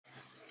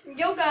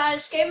Yo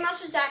guys, Game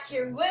Master Zach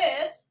here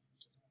with...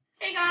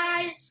 Hey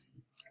guys!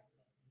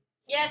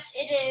 Yes,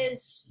 it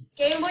is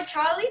Game with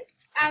Charlie,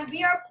 and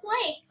we are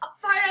playing a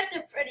Five Nights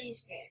at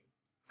Freddy's game.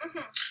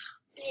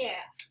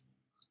 Yeah.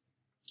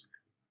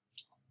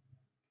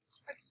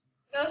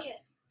 Okay.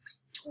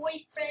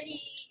 Toy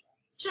Freddy.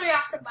 So you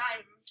have to buy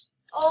them.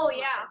 Oh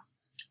yeah.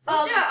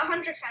 Let's do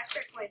 100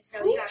 faster points. So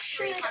Who you got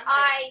should 300.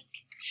 I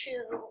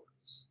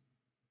choose?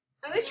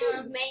 I'm gonna choose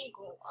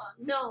Mangle.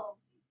 No.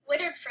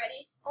 Withered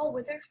Freddy. Oh,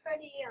 Withered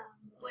Freddy.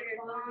 Withered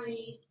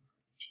Bonnie.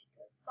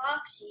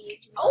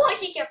 Foxy. Oh, I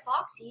can get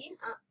Foxy.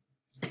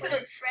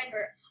 Withered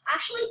Fredbear.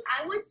 Actually,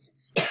 I would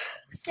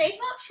save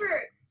up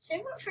for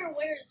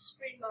Withered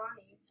Spring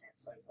Bonnie.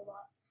 That's like a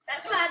lot.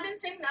 That's what I've been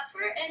saving up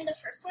for, and the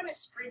first one is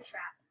Spring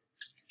Trap.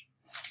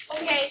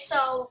 Okay,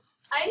 so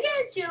I'm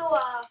gonna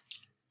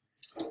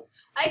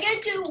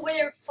do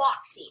Withered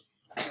Foxy.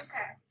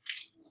 Okay.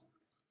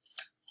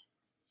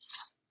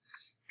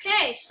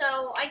 Okay,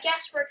 so I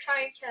guess we're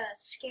trying to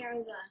scare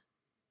the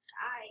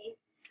guy.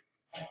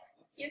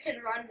 You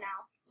can run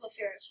now with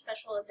your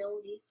special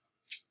ability.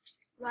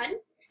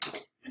 Run?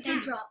 Okay,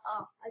 drop.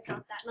 Oh, I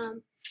dropped that.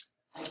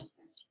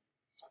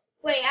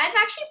 Wait, I've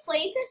actually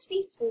played this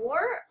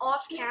before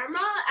off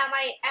camera at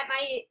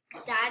my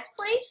dad's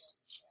place,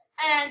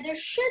 and there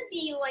should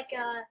be like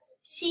a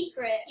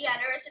secret. Yeah,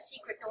 there is a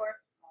secret door.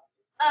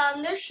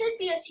 There should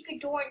be a secret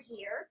door in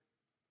here.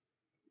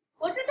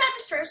 Wasn't that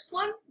the first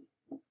one?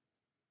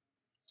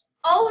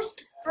 Oh, it's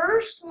the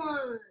first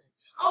one.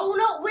 Oh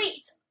no,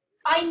 wait.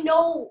 I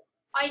know.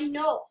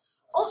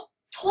 Oh,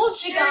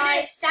 told you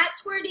guys.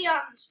 That's where the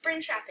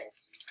Spring Trap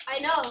is. I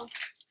know.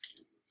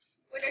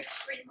 Where the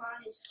Spring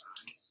Bonnie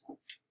spawns.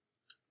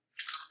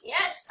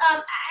 Yes.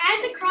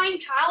 And the crying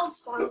child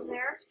spawns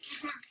there.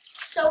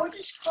 So we're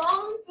just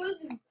crawling through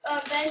the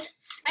vents.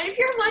 And if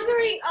you're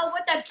wondering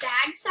what that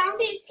bag sound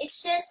is,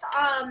 it's just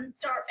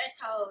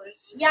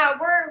Doritos. Yeah,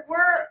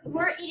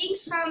 we're eating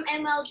some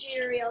MLG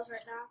Oreos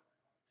right now.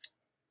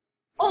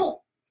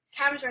 Oh,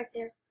 camera's right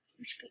there.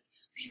 We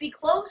should be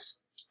close.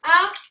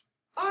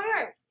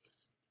 Alright.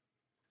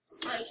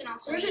 Oh, you can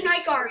also. There's a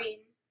night guard.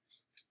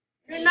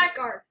 There's a night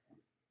guard.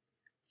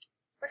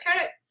 We're kind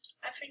of.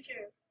 I think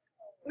you're.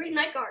 Where's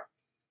night guard?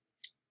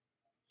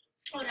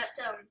 Oh, that's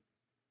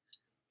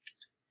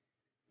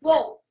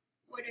Whoa.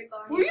 Withered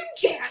Bonnie. Were you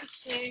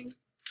dancing?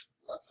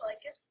 Looked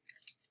like it.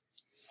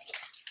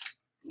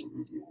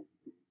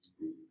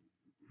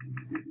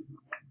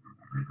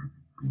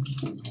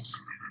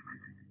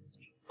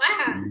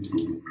 Wow.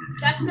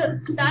 That's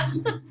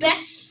the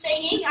best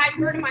singing I've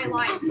heard in my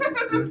life.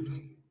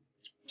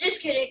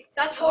 Just kidding.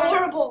 That's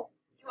horrible.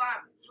 You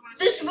want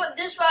This is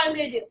what I'm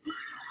gonna do.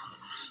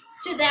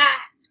 To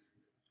that.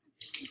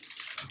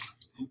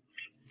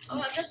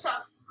 Oh, I just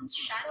saw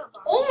Shadow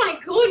Bomb. Oh my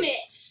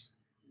goodness.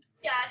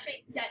 Yeah, I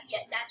think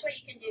that's what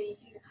you can do. You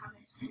can become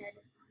his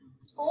head.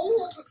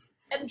 Oh,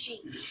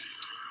 MG.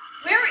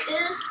 Where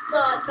is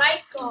the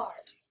night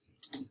guard?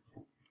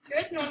 There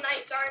is no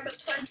night guard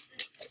because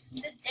it's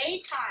the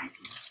daytime.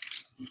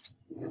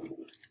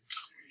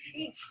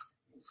 Jeez.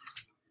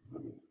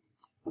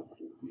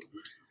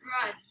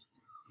 Run.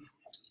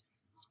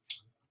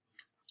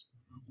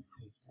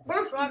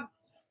 Where's run?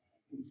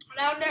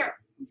 Down there.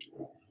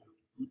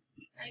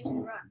 Now you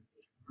can run.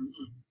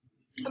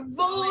 I'm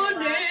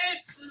running.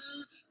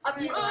 I'm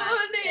Only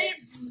running.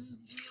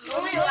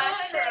 Only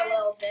lasts for a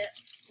little bit.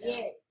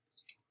 Yeah.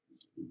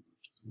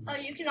 Oh,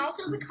 you can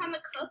also become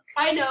a cook.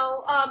 I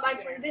know. I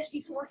played this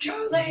before,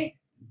 Charlie.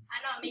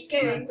 I know, me too.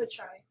 Okay, good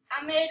try.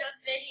 I made a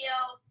video.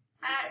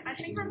 I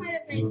think I might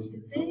have made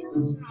 2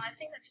 videos. No, I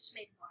think I just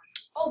made 1.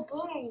 Oh,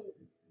 boom.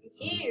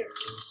 Here.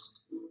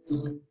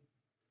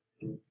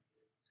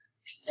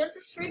 There's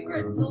a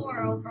secret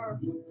door over.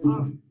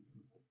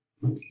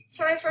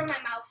 Sorry for my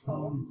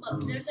mouthful.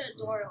 Look, there's a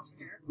door over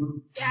there.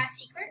 Yeah,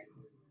 secret?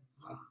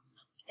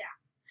 Yeah.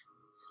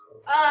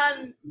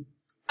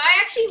 I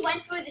actually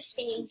went through the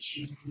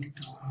stage.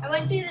 I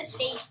went through the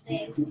stage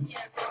thing.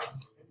 Yeah.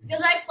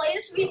 Because I played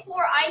this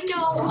before, I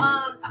know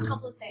a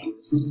couple of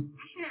things.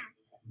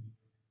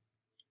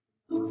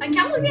 I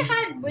can't believe it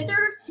had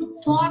Withered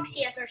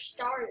Foxy as our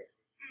starter.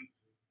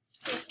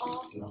 It's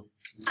awesome.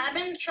 I've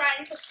been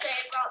trying to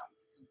save up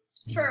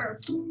for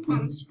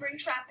Spring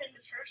Trap in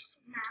the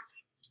first map.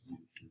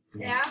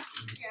 Yeah?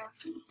 Yeah.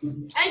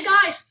 And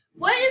guys,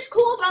 what is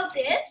cool about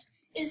this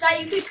is that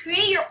you can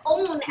create your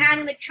own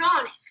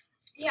animatronic.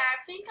 Yeah, I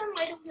think I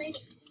might have made a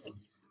video.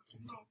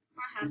 No,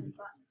 I haven't,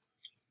 but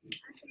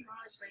I can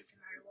always make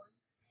another one.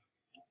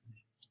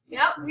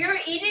 Yep, we're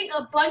eating a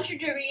bunch of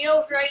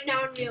Doritos right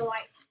now in real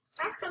life.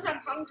 That's because I'm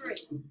hungry.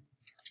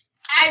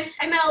 As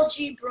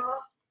MLG,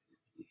 bro.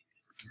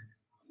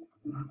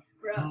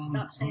 Bruh,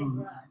 stop saying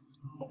bruh.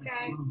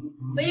 Okay.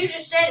 But you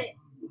just said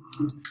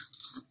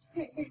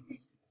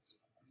it.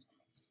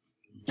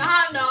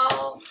 Ah, no.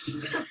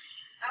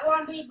 I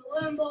want to be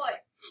Balloon Boy.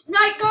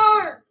 Night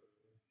guard!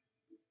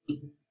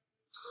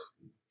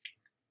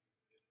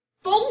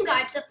 Phone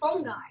guy, it's a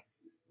phone guy.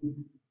 No,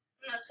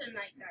 it's a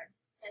night guard.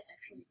 That's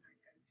actually a night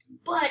guard.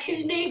 But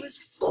his name is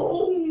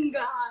Phone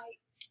Guy.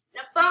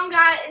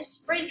 guy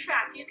is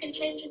Springtrap. You can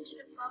change into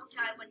the phone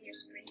guy when you're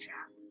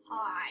Springtrap.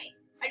 Hi.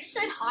 I just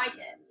said hi to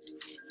him.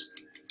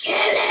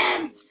 Kill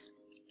him!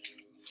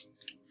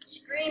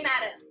 Scream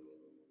at him.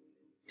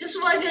 This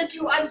is what I'm gonna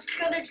do. I'm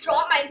gonna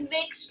drop my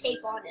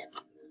mixtape on him.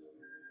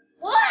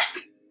 What?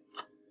 I'm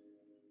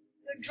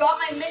gonna drop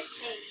my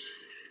mixtape.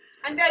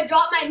 I'm gonna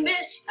drop my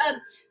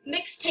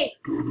mixtape.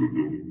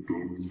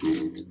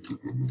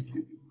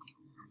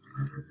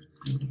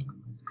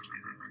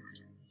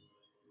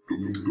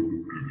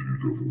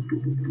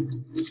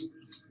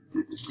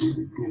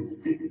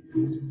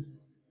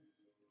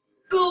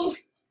 Boom!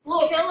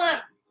 Look. Kill him.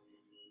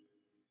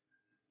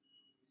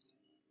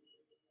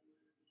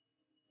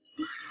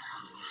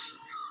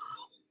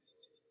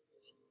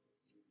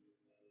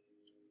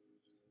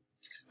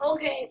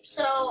 Okay,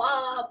 so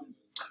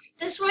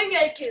this is what I'm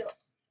gonna do.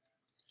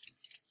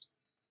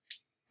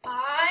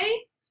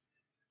 I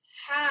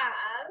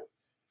have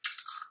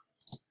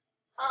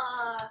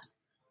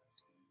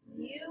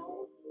YouTube.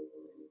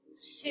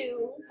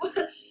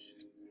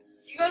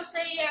 You gonna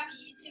say you have a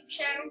YouTube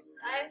channel?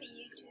 I have a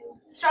YouTube.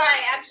 Sorry,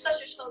 I'm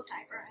such a slow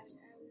typer.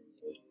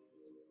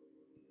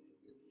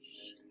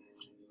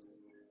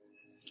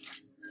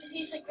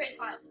 He's in grade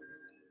 5.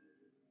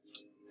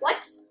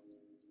 What?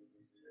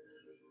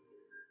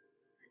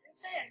 I didn't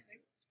say anything.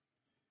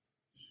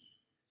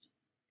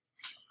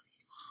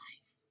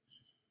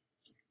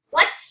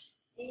 What?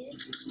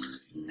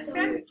 I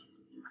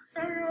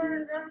thought you were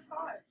in grade 5.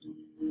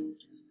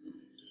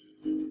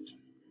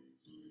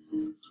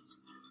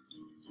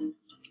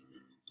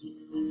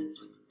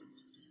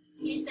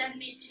 You said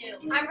me too.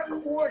 I'm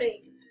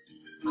recording.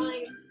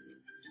 I'm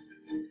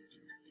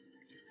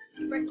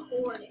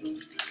recording.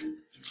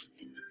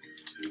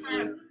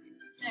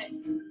 Hey.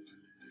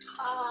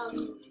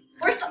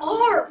 Where's the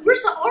R?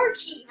 Where's the R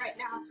key right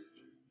now?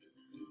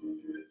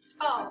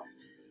 Oh.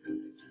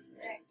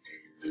 There.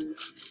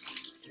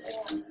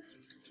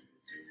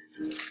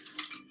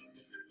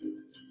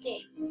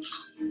 Dang.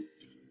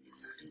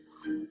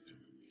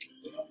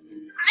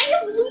 I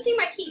am losing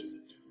my keys.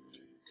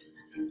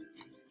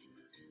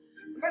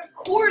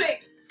 Recording.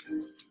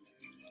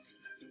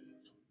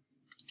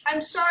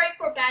 I'm sorry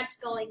for bad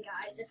spelling,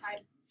 guys, if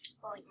I'm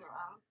spelling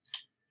wrong.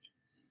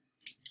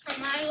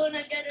 Am I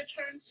gonna get a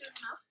turn soon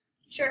enough?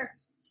 Sure.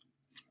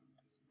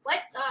 What?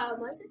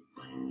 Was it?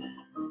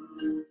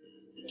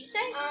 Did you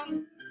say?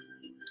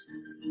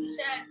 You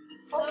said,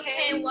 Okay.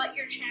 okay, what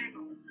your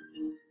channel?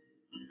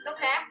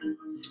 Okay.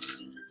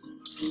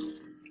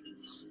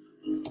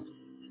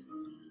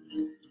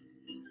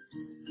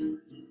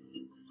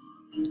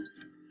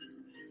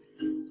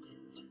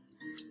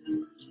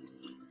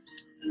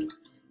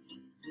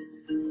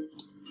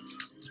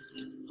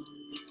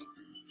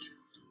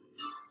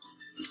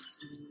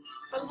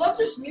 I love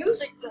this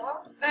music,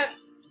 though.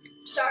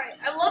 Sorry,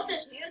 I love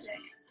this music.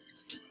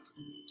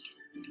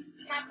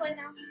 Can I play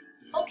now?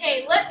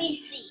 Okay, let me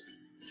see.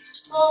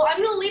 Well,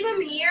 I'm gonna leave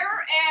him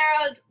here,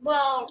 and,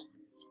 well...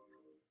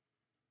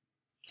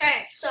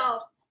 Okay, so...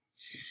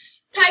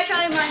 Ty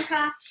Charlie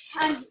Minecraft,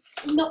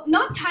 no,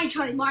 not Ty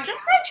Charlie Minecraft.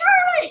 Just say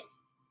Charlie!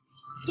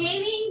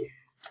 Gaming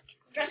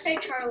Just say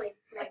Charlie.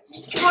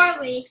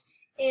 Charlie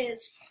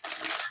is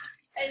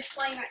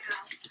playing right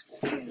now.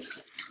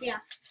 Yeah.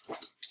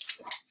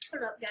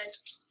 Hold up,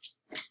 guys.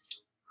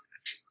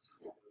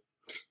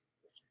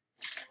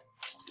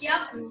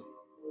 Yep.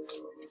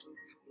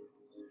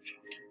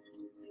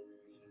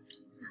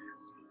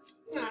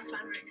 No, I'm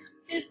fine right now.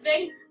 His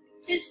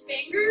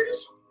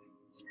fingers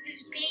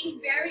is being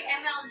very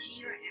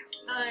MLG right now.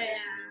 Oh yeah,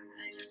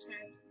 I just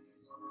said.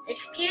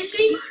 Excuse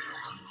me?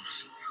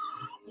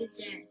 You're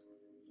dead.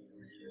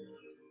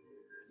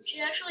 Did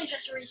she actually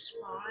just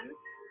respawn?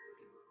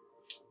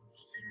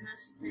 She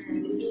must have.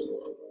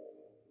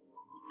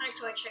 Hi,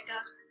 Toy Chica.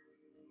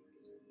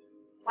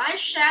 Why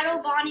is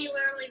Shadow Bonnie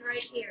literally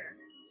right here?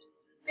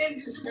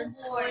 Invisible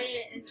Boy.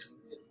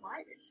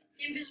 What?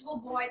 Invisible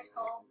Boy, it's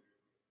called.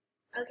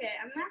 Okay,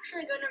 I'm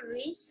actually gonna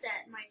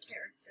reset my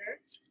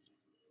character.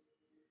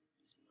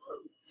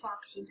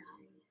 Foxy died.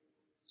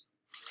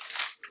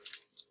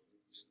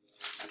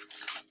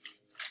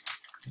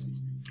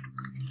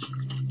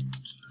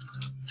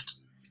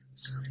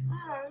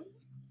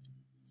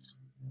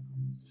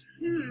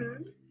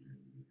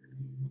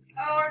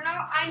 Oh no,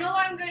 I know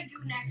what I'm gonna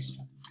do next.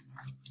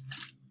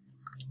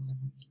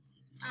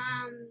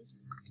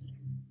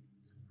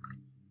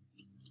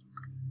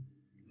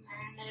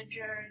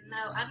 Manager,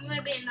 no, I'm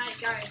gonna be a night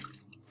guard.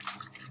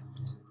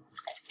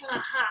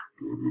 Aha.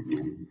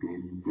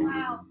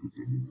 Wow,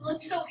 you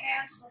look so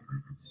handsome.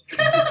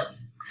 Get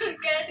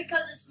it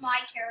because it's my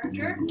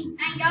character.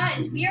 And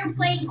guys, we are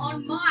playing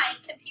on my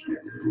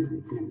computer.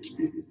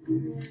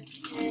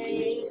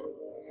 Okay.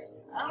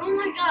 Oh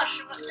my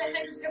gosh, what the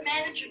heck is the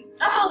manager?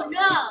 Oh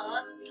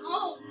no!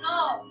 Oh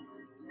no!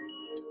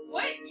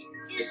 What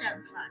is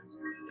having fun?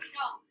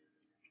 No.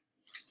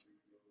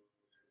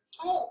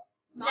 Oh.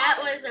 That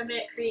was a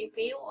bit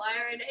creepy. Why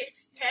are they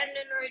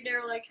standing right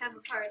there like have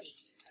a party?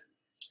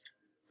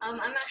 I'm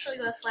actually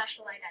gonna flash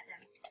the light at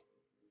them.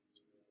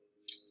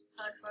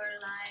 code for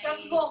life.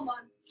 That's the gold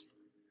one.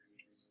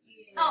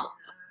 Yeah. Oh.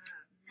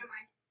 Never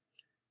mind.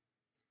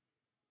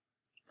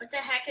 What the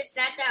heck is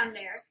that down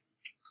there?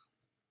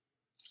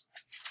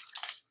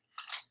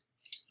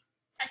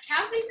 I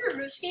can't believe your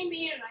Roos gave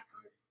me an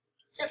icon.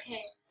 It's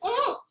okay. Oh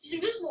no, he's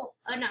invisible.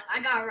 Oh no, I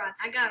gotta run.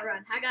 I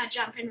gotta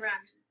jump and run.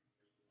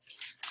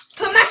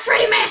 Put my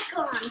Freddy mask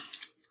on!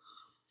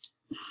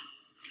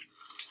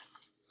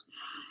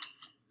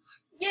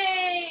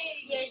 Yay!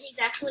 Yeah, he's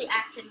actually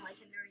acting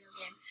like in the real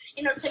game.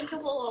 You know, some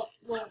people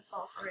won't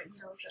fall for it and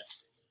they'll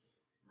just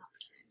not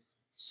pretend.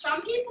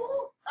 Some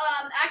people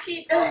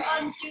actually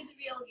do the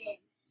real game.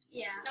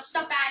 Yeah. Now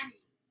stop at me.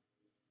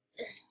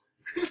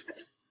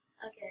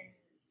 Okay.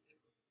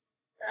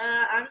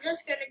 I'm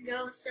just gonna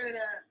go sort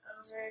of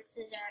over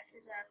to that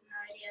because I have no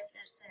idea if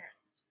that's it.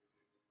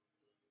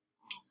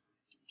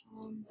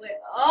 Wait.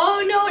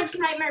 Oh no, it's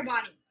Nightmare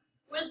Bonnie.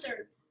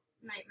 Wizard.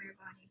 Nightmare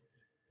Bonnie.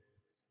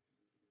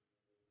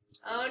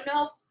 Oh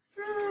no.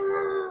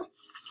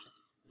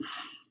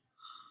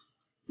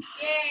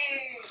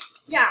 Yay!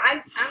 Yeah,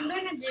 I'm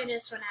gonna do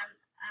this when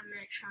I'm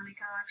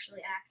electronic. I'll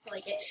actually act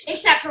like it,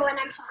 except for when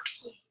I'm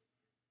Foxy.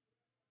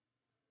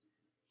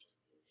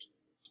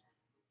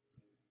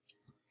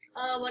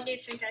 What do you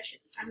think I should?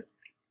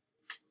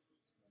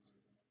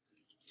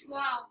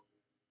 Wow.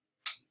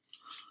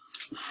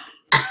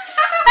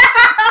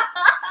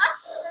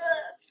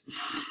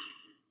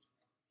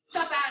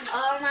 Stop at me.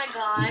 Oh my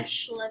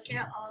gosh! Look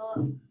at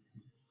all.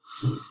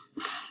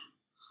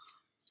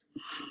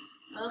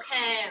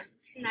 Okay,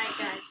 tonight,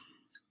 guys.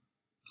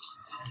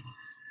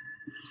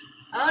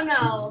 Oh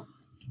no!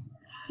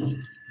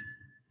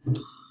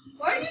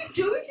 What are you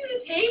doing to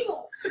the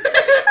table?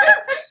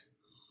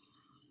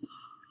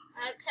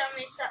 Tell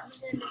me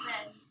something's in the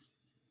bed.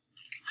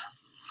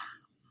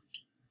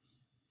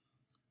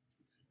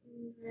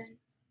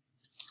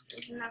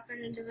 There's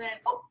nothing in the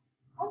bed.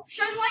 Oh,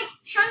 shine light!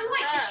 Shine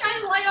light! Just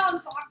shine light on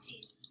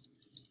Foxy.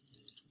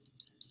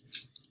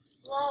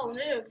 Whoa,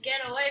 noob,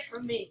 get away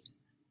from me.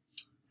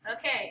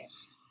 Okay.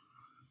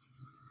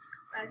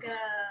 I got.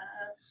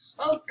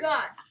 Oh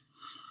god.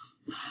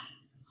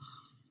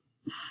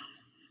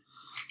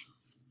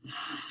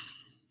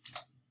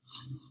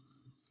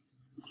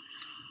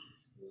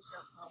 Please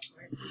don't fall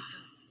for it. Please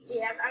don't.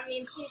 Yeah, I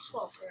mean, please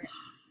fall for it.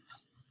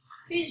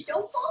 Please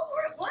don't fall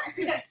for it. What?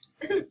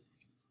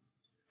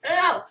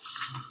 Ow!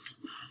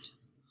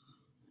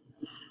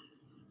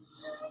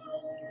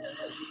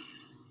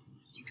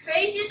 The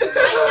craziest night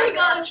Oh my ever.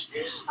 gosh!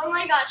 Oh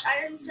my gosh!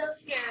 I am so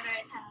scared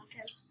right now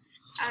because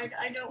I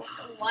don't know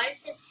why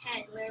is his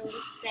head literally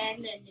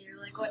standing there?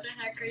 Like, what the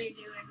heck are you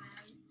doing,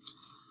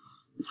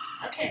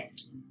 man? Okay.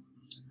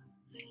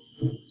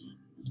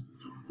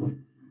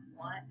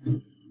 What?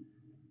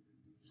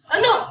 Oh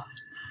no!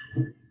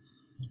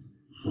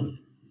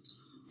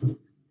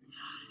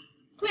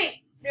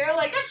 Wait, there are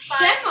like That's five.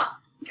 Gemma.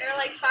 There are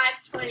like 5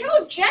 twins.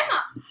 No,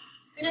 Gemma.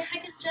 Who the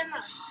heck is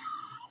Gemma?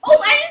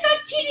 Oh, I didn't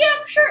got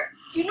TDM shirt.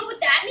 Do you know what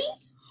that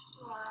means?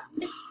 What?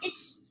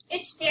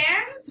 It's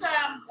Darren's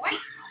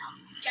wife,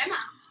 Gemma.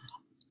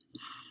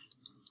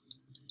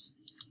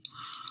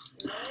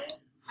 Really?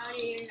 How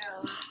do you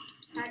know?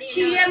 How do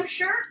you know? TDM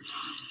shirt.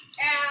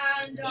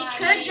 And You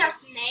could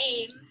just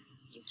name.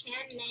 You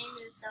can name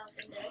yourself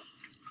in this.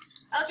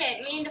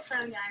 Okay, me and the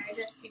phone guy are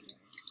just together.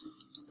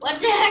 What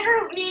the heck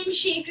are me and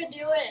Chica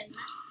doing?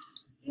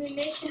 We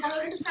making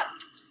out or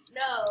something?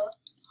 No.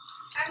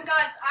 And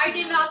guys, I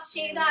did not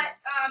see that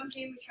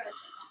Game of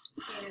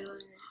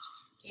Thrones.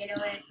 Get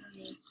away from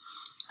me.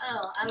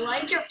 Oh, I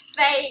like your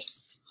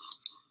face.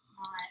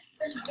 What?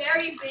 It's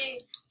very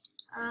big.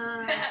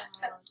 Oh,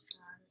 God.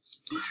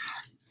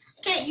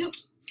 Okay, you.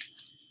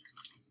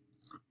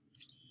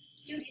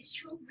 Dude, it's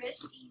too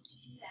risky to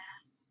do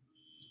that.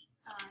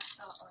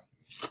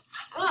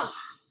 Oh.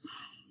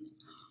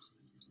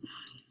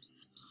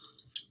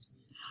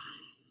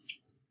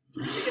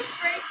 You're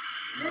afraid?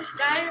 This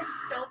guy is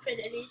stupid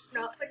and he's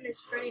not putting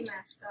his Freddy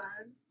mask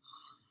on.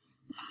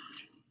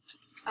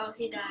 Oh,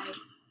 he died.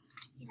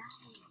 He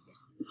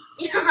died.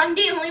 You know, I'm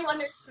the only one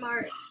who's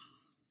smart.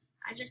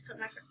 I just put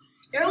my.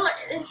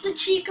 It's the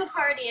Chica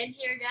party in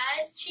here,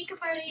 guys. Chica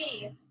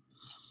party.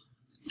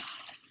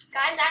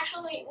 Guys,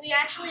 we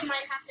actually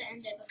might have to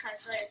end it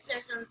because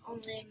there's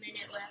only a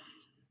minute left.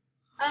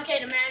 Okay,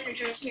 the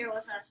manager is here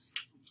with us.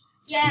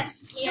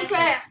 Yes, he is.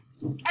 Okay.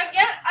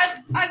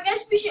 I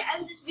guess we should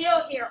end this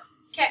video here.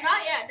 Okay,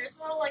 not yet. There's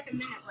still like a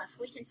minute left.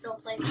 We can still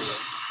play food.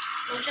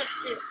 We'll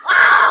just do.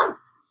 Wow!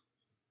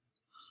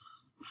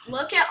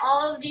 Look at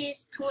all of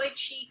these toy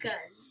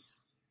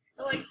chicas.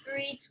 They're like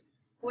 3.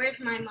 Where's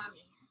my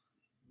mommy?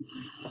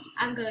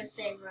 I'm gonna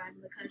say run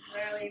because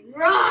literally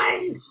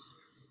run!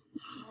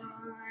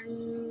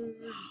 Run.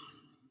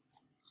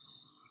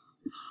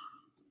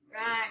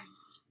 Run.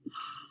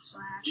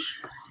 Slash.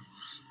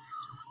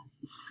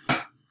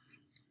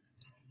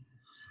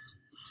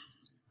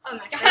 Oh,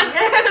 my friend.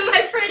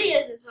 My Freddy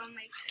is on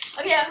my.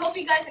 Okay, I hope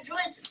you guys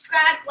enjoyed.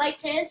 Subscribe, like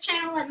to his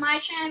channel and my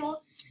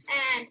channel,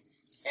 and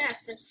yeah,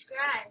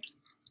 subscribe.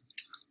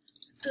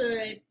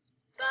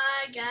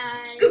 Goodbye,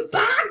 guys.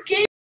 Goodbye,